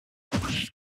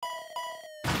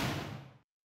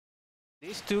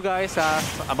These two guys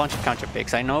have a bunch of counter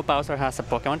picks. I know BowZarD has a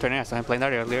Pokemon trainer, I saw him playing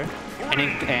that earlier,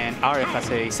 and Arif has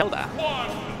a Zelda.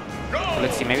 So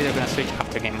let's see, maybe they're gonna switch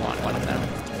after game one of them.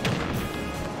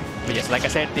 But yes, like I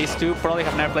said, these two probably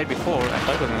have never played before. I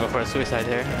thought we were gonna go for a suicide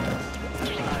there.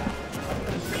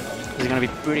 This is gonna be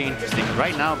pretty interesting.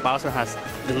 Right now, BowZarD has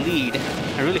the lead,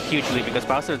 a really huge lead, because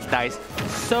BowZarD dies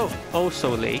so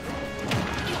late.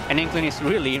 And Inkling is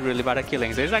really bad at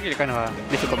killing, so it's actually kind of a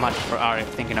difficult match for Arif,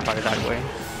 thinking about it that way.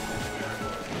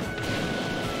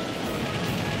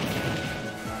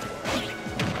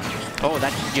 Oh,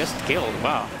 that just killed,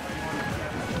 wow.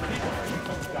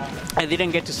 I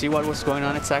didn't get to see what was going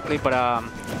on exactly, but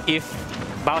if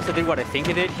BowZarD did what I think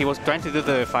he did, he was trying to do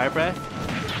the Fire Breath,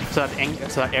 so that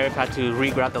Arif had to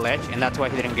re-grab the ledge, and that's why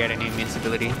he didn't get any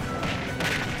invincibility.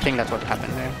 I think that's what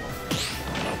happened there.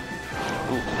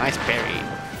 Ooh, nice parry.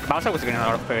 BowZarD was getting a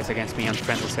lot of parries against me on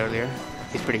friendlies earlier.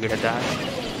 He's pretty good at that.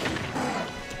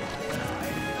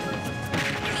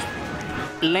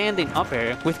 Landing up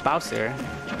air with BowZarD.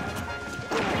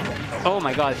 Oh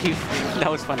my god, that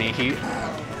was funny. He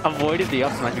avoided the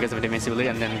up smash because of the invincibility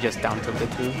and then just down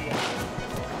tilted too.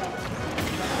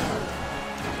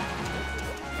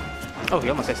 Oh, he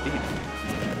almost SD.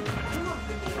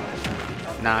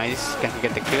 Nice. Can he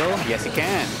get the kill? Yes, he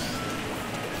can.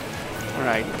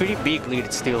 Alright, pretty big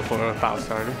lead still for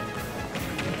BowZarD.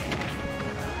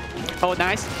 Oh,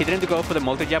 nice. He didn't go for the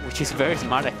multi-jab, which is very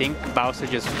smart. I think BowZarD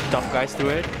just tough guys through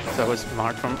it, so it was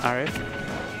smart from Arif.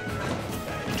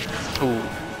 Ooh.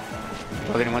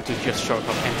 I didn't want to just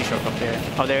shortcut, empty shortcut there.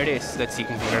 Oh, there it is. Let's see if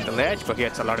he can clear the ledge, but he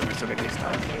has a lot of invincibility this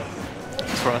time.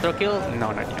 For a throw kill?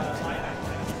 No, not yet.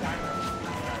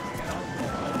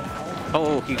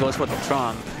 Oh, he goes for the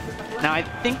Trump. Now, I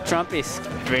think Trump is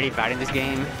very bad in this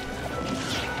game.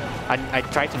 I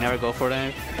try to never go for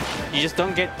them. You just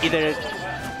don't get either...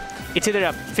 It's either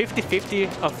a 50-50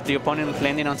 of the opponent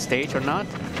landing on stage or not.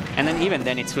 And then even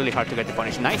then, it's really hard to get the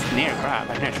punish. Nice nair grab.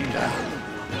 I've never seen that.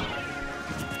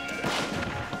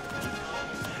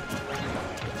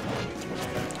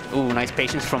 Ooh, nice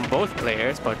patience from both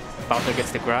players, but BowZarD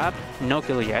gets the grab. No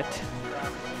kill yet.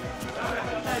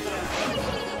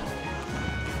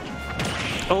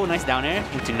 Oh, nice down air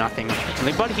into nothing.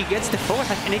 But he gets the forward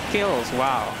and it kills.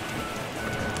 Wow.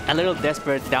 A little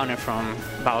desperate down air from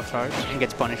BowZarD and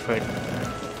gets punished for it.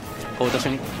 Oh,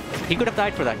 doesn't... He could have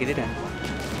died for that, he didn't.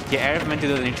 Yeah, Arif meant to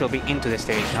do the neutral B into the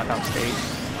stage, not off stage.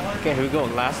 Okay, here we go,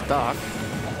 last stock.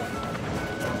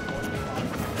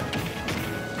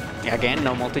 Yeah, again,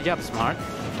 no multi-jab, smart.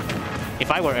 If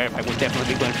I were Arif, I would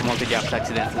definitely be going for multi-jabs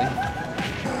accidentally.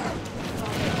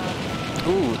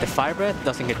 Ooh, the Fire Breath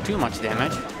doesn't get too much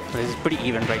damage. This is pretty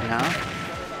even right now.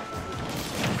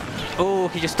 Oh,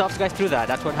 he just stops guys through that.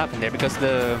 That's what happened there, because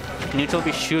the neutral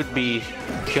B should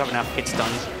have enough hits done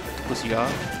to push you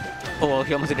up. Oh, well,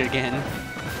 he almost did it again.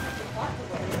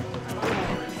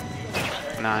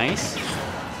 Nice.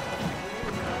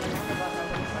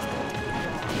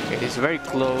 Okay, this is very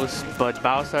close, but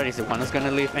BowZarD is the one who's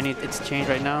gonna leave any exchange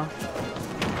right now.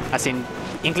 As in,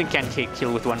 Inkling can't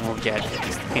kill with one move yet.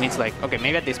 He needs like, okay,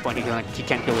 maybe at this point he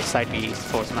can't kill with side B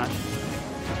force smash.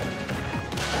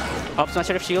 Up smash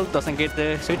out of shield, doesn't get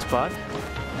the sweet spot.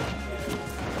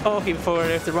 Oh, he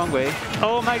forwarded the wrong way.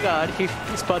 Oh my god, he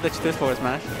spot dodged this forward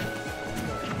smash.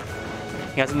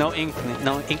 He has no ink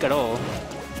at all.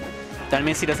 That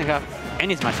means he doesn't have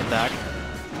any smash attack.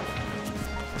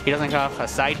 He doesn't have a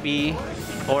side B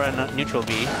or a neutral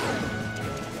B.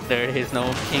 There is no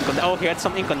ink on that. Oh, he had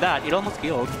some ink on that. It almost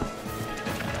killed.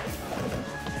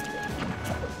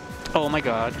 Oh my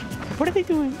god. What are they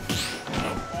doing?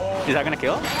 Is that gonna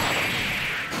kill?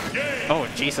 Oh,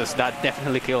 Jesus. That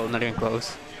definitely killed. Not even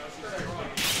close.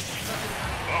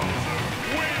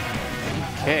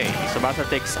 Okay, so BowZarD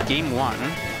takes game one.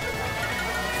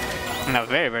 In a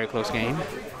very close game.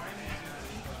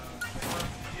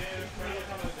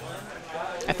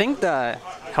 I think the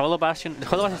Hollow Bastion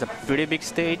is a pretty big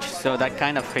stage, so that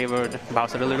kind of favored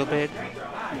BowZarD a little bit.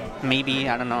 Maybe,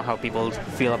 I don't know how people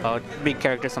feel about big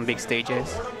characters on big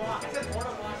stages.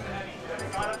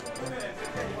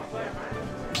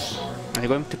 And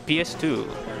you're going to PS2,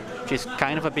 which is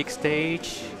kind of a big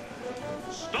stage,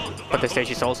 but the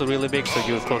stage is also really big, so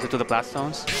you're closer to the blast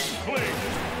zones.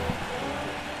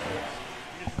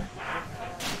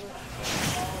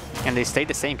 And they stay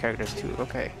the same characters too,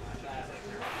 okay.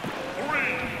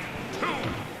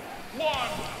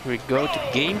 We go to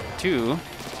game two.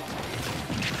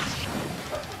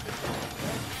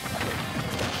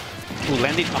 Ooh,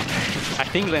 landing up. I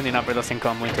think landing upper doesn't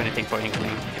combo into anything for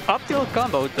Inkling. Up tilt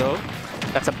combo though.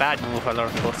 That's a bad move, a lot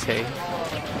of people say.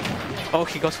 Oh,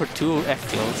 he goes for two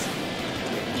F tilts.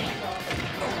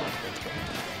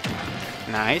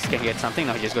 Nice. Can he get something?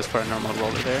 No, he just goes for a normal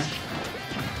roller there.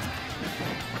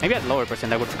 Maybe at lower percent,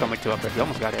 that would come with 2 up. He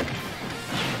almost got it.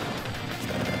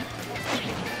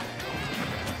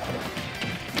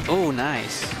 Oh,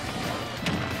 nice.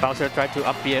 BowZarD tried to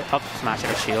up smash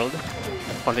out of shield.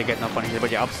 Probably get no punish,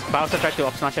 but yeah, BowZarD tried to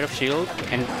up smash out of shield,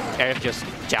 and Arif just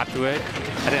jabbed to it.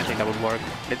 I didn't think that would work.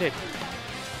 It did.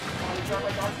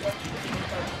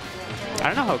 I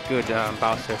don't know how good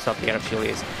BowZard's up out of shield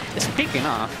is. It's picking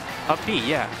off. Up B,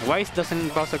 yeah. Why doesn't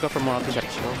BowZarD go for more up out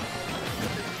of shield?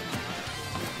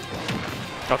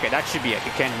 Okay, that should be it.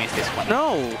 You can't miss this one.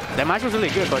 No! The match was really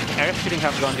good, but Arif shouldn't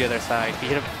have gone the other side. He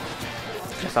should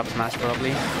have just up smash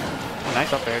probably.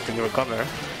 Nice up air to recover.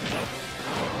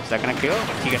 Is that gonna kill?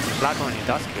 He gets the platform and he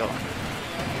does kill.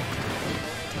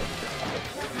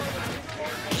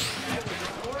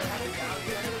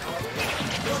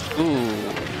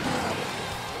 Ooh.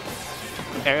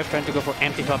 Arif trying to go for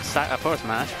empty hop forward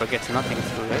smash, but gets nothing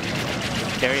through it.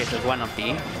 There he is with 1 up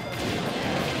B.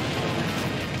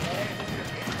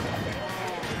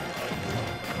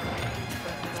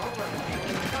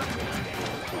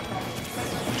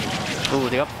 Ooh,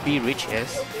 the up B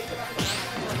reaches.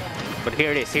 But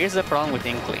here it is. Here's the problem with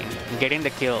Inkling. Getting the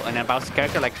kill, and a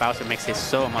character like BowZarD makes it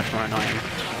so much more annoying.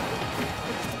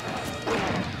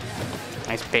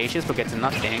 Nice patience, but gets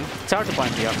nothing. It's hard to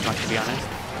point the up smash, to be honest.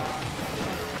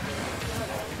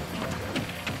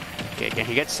 Okay, can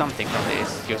he get something from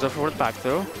this? He goes over forward back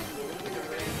throw.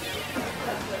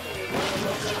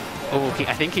 Oh,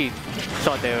 I think he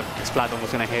thought the splat one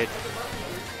was gonna hit.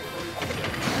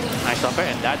 Nice upper,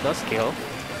 and that does kill.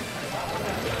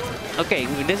 Okay,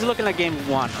 this is looking like game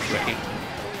 1 already.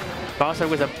 BowZarD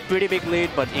with a pretty big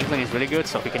lead, but Inkling is really good,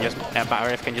 so he can just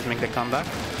Arif can just make the comeback.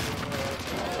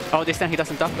 Oh, this time he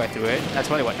doesn't duck right through it. That's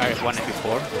probably what Arif won it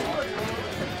before.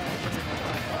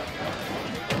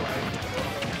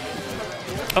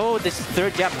 Oh, this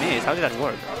third jab missed. How did that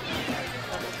work?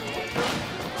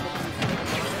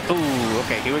 Ooh,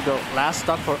 okay, here we go. Last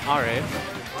stock for Arif.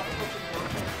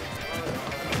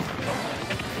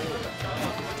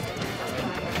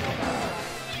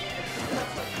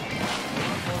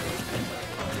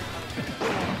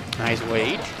 Nice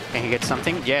wait. Can he get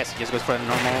something? Yes, he just goes for a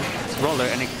normal roller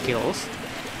and it kills.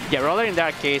 Yeah, roller in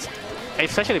that case,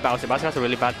 especially BowZarD. BowZarD has a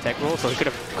really bad tech roll, so he could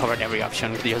have covered every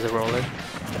option with the other roller.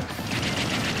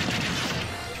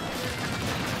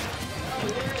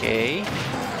 Okay,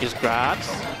 just grabs.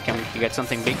 Can he get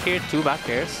something big here? 2 back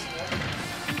airs.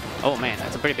 Oh man,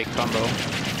 that's a pretty big combo.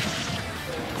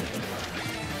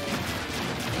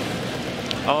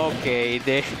 Okay,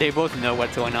 they both know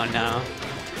what's going on now.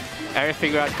 Arif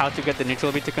figured out how to get the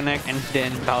neutral B to connect, and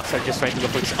then BowZarD just tried to go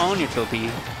for his own neutral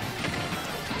B.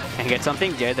 And get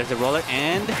something. Yeah, there's a roller,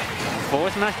 and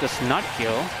forward smash does not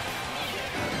kill.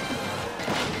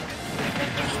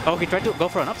 Oh, he tried to go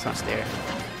for an up smash there.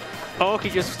 Oh, he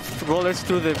just rollers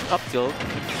through the up tilt.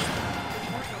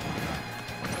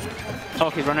 Oh,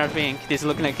 he's run out of ink. This is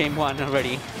looking like game 1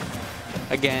 already.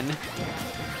 Again.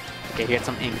 Okay, he had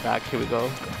some ink back. Here we go.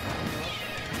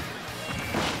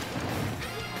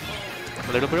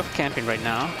 A little bit of camping right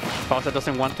now. BowZarD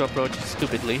doesn't want to approach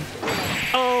stupidly.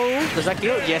 Oh, does that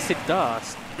kill? Yes, it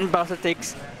does. BowZarD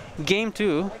takes game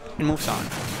 2 and moves on.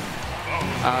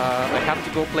 I have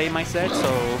to go play my set,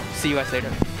 so see you guys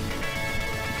later.